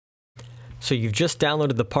So you've just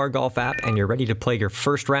downloaded the Par Golf app and you're ready to play your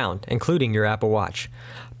first round, including your Apple Watch.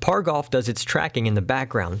 Par Golf does its tracking in the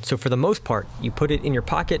background, so for the most part, you put it in your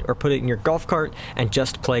pocket or put it in your golf cart and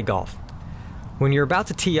just play golf. When you're about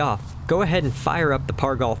to tee off, go ahead and fire up the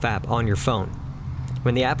Par Golf app on your phone.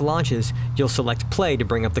 When the app launches, you'll select Play to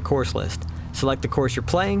bring up the course list. Select the course you're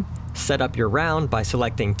playing, set up your round by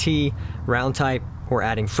selecting tee, round type, or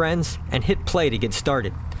adding friends, and hit play to get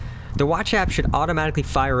started. The watch app should automatically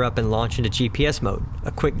fire up and launch into GPS mode.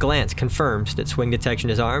 A quick glance confirms that swing detection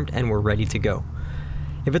is armed and we're ready to go.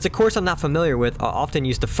 If it's a course I'm not familiar with, I'll often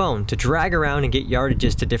use the phone to drag around and get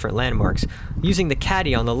yardages to different landmarks, using the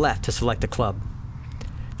caddy on the left to select the club.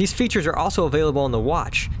 These features are also available on the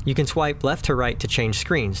watch. You can swipe left to right to change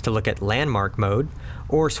screens to look at landmark mode,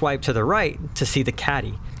 or swipe to the right to see the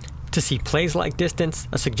caddy, to see plays-like distance,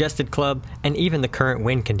 a suggested club, and even the current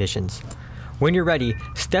wind conditions. When you're ready,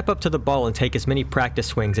 step up to the ball and take as many practice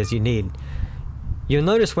swings as you need. You'll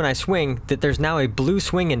notice when I swing that there's now a blue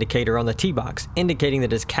swing indicator on the tee box, indicating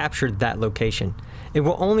that it's captured that location. It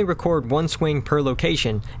will only record one swing per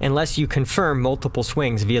location unless you confirm multiple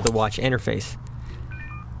swings via the watch interface.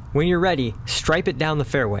 When you're ready, stripe it down the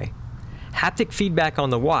fairway. Haptic feedback on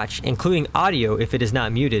the watch, including audio if it is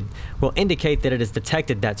not muted, will indicate that it has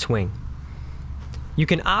detected that swing. You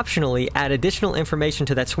can optionally add additional information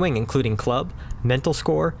to that swing, including club, mental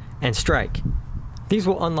score, and strike. These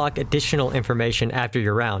will unlock additional information after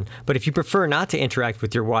your round, but if you prefer not to interact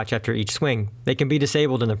with your watch after each swing, they can be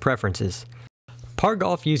disabled in the preferences. Par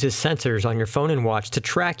Golf uses sensors on your phone and watch to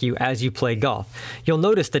track you as you play golf. You'll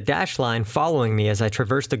notice the dashed line following me as I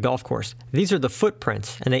traverse the golf course. These are the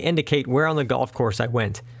footprints, and they indicate where on the golf course I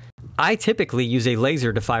went. I typically use a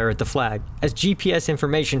laser to fire at the flag, as GPS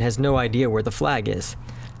information has no idea where the flag is.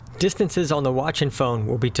 Distances on the watch and phone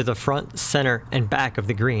will be to the front, center, and back of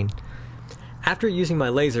the green. After using my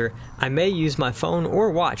laser, I may use my phone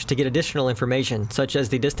or watch to get additional information, such as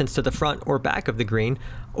the distance to the front or back of the green,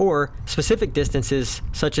 or specific distances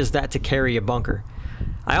such as that to carry a bunker.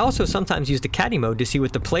 I also sometimes use the caddy mode to see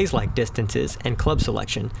what the plays-like distance is and club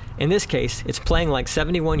selection. In this case, it's playing like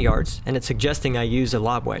 71 yards, and it's suggesting I use a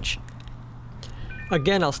lob wedge.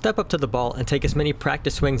 Again, I'll step up to the ball and take as many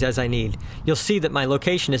practice swings as I need. You'll see that my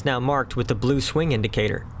location is now marked with the blue swing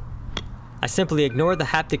indicator. I simply ignore the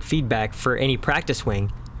haptic feedback for any practice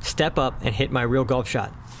swing, step up, and hit my real golf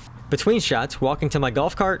shot. Between shots, walking to my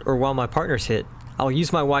golf cart or while my partners hit, I'll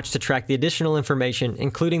use my watch to track the additional information,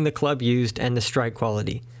 including the club used and the strike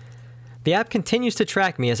quality. The app continues to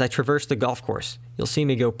track me as I traverse the golf course. You'll see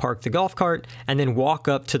me go park the golf cart and then walk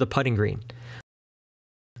up to the putting green.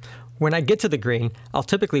 When I get to the green, I'll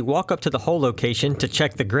typically walk up to the hole location to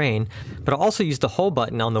check the grain, but I'll also use the hole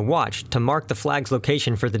button on the watch to mark the flag's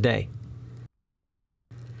location for the day.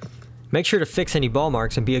 Make sure to fix any ball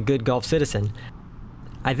marks and be a good golf citizen.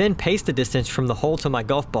 I then paste the distance from the hole to my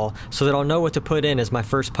golf ball so that I'll know what to put in as my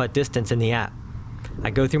first putt distance in the app. I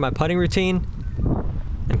go through my putting routine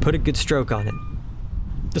and put a good stroke on it.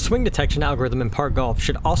 The swing detection algorithm in Par Golf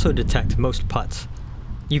should also detect most putts.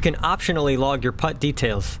 You can optionally log your putt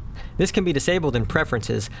details. This can be disabled in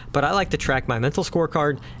preferences, but I like to track my mental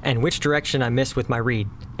scorecard and which direction I missed with my read.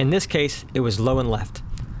 In this case, it was low and left.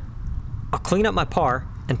 I'll clean up my par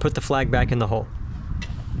and put the flag back in the hole.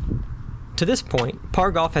 To this point,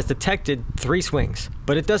 Par Golf has detected 3 swings,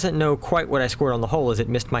 but it doesn't know quite what I scored on the hole as it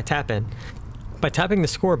missed my tap-in. By tapping the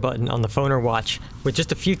score button on the phone or watch, with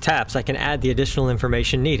just a few taps I can add the additional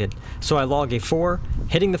information needed. So I log a 4,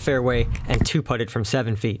 hitting the fairway, and 2 putted from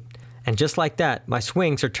 7 feet. And just like that, my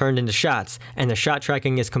swings are turned into shots, and the shot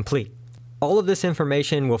tracking is complete. All of this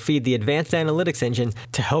information will feed the advanced analytics engine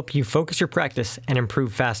to help you focus your practice and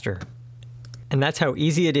improve faster. And that's how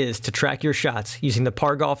easy it is to track your shots using the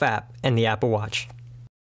Par Golf app and the Apple Watch.